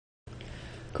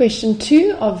Question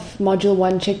 2 of Module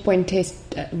 1 Checkpoint Test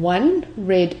 1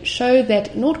 read, show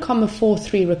that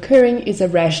 0.43 recurring is a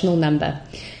rational number.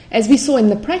 As we saw in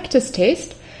the practice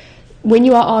test, when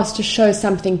you are asked to show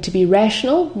something to be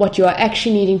rational, what you are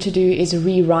actually needing to do is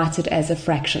rewrite it as a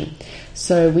fraction.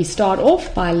 So we start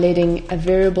off by letting a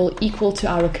variable equal to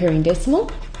our recurring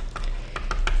decimal.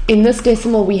 In this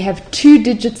decimal, we have two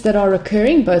digits that are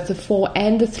recurring, both the 4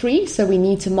 and the 3, so we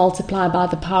need to multiply by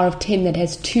the power of 10 that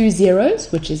has two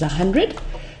zeros, which is 100.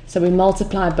 So we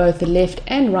multiply both the left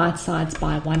and right sides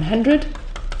by 100.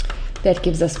 That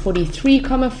gives us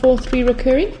 43,43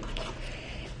 recurring.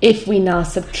 If we now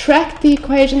subtract the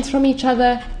equations from each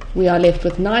other, we are left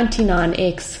with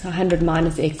 99x, 100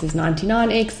 minus x is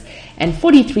 99x, and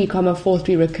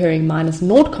 43,43 recurring minus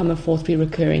 0,43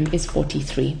 recurring is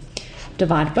 43.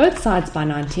 Divide both sides by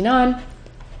 99,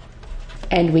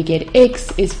 and we get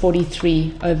x is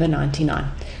 43 over 99.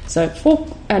 So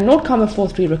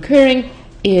 0,43 recurring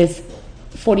is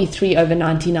 43 over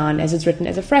 99 as it's written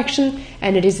as a fraction,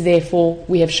 and it is therefore,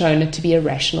 we have shown it to be a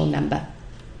rational number.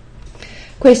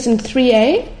 Question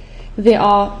 3a, there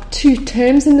are two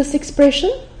terms in this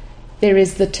expression. There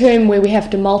is the term where we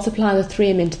have to multiply the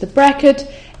 3m into the bracket,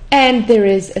 and there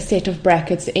is a set of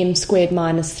brackets, m squared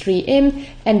minus 3m,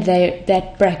 and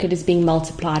that bracket is being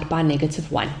multiplied by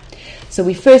 -1. So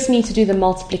we first need to do the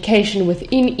multiplication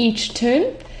within each term.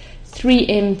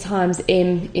 3m times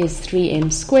m is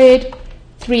 3m squared.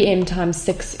 3m times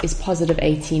 6 is positive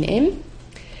 18m.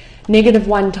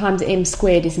 -1 times m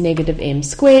squared is negative m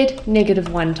squared.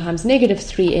 -1 times negative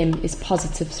 3m is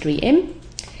positive 3m.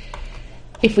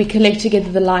 If we collect together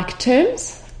the like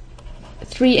terms,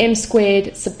 3m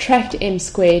squared subtract m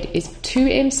squared is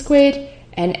 2m squared,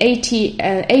 and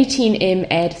 18m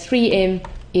add 3m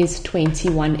is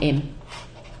 21m.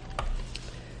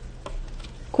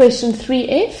 Question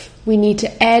 3f, we need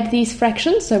to add these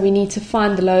fractions, so we need to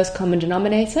find the lowest common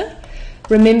denominator.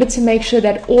 Remember to make sure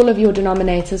that all of your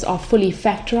denominators are fully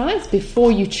factorized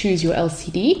before you choose your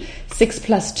LCD. 6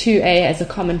 plus 2a as a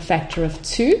common factor of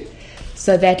 2,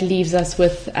 so that leaves us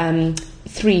with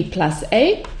 3 plus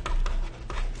a.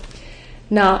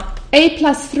 Now, a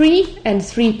plus 3 and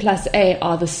 3 plus a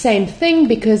are the same thing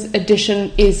because addition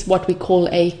is what we call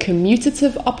a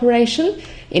commutative operation.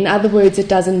 In other words, it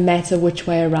doesn't matter which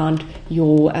way around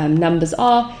your numbers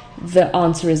are, the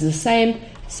answer is the same.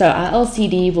 So our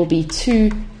LCD will be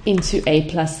 2 into a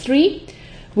plus 3.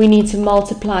 We need to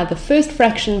multiply the first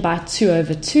fraction by 2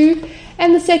 over 2,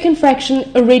 and the second fraction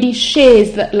already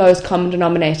shares the lowest common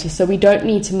denominator, so we don't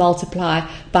need to multiply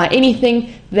by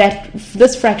anything. That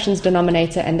this fraction's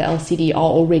denominator and the LCD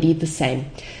are already the same.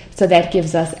 So that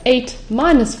gives us 8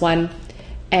 minus 1,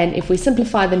 and if we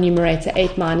simplify the numerator,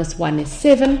 8 minus 1 is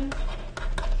 7,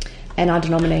 and our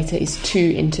denominator is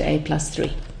 2 into a plus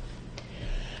 3.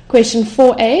 Question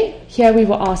 4a, here we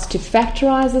were asked to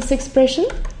factorize this expression.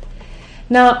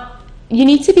 Now, you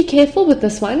need to be careful with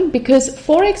this one because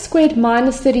 4x squared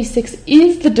minus 36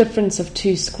 is the difference of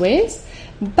two squares,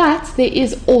 but there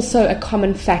is also a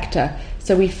common factor.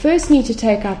 So we first need to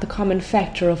take out the common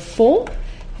factor of 4.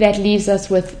 That leaves us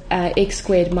with x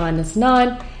squared minus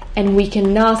 9, and we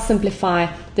can now simplify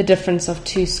the difference of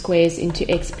two squares into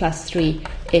x plus 3,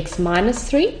 x minus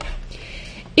 3.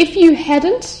 If you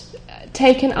hadn't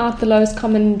taken out the lowest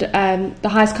common, the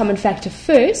highest common factor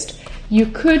first, you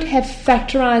could have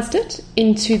factorized it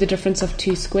into the difference of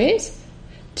two squares,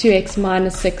 2x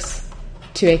minus 6,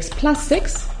 2x plus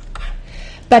 6.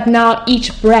 But now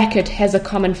each bracket has a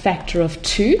common factor of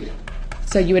 2.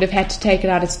 So you would have had to take it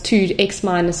out as 2x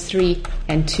minus 3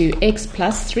 and 2x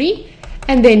plus 3.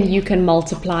 And then you can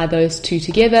multiply those two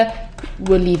together.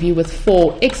 Will leave you with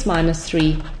 4x minus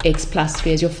 3, x plus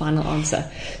 3 as your final answer.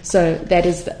 So that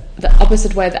is the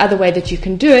opposite way, the other way that you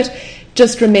can do it.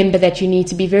 Just remember that you need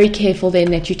to be very careful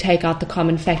then that you take out the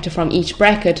common factor from each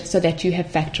bracket so that you have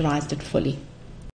factorized it fully.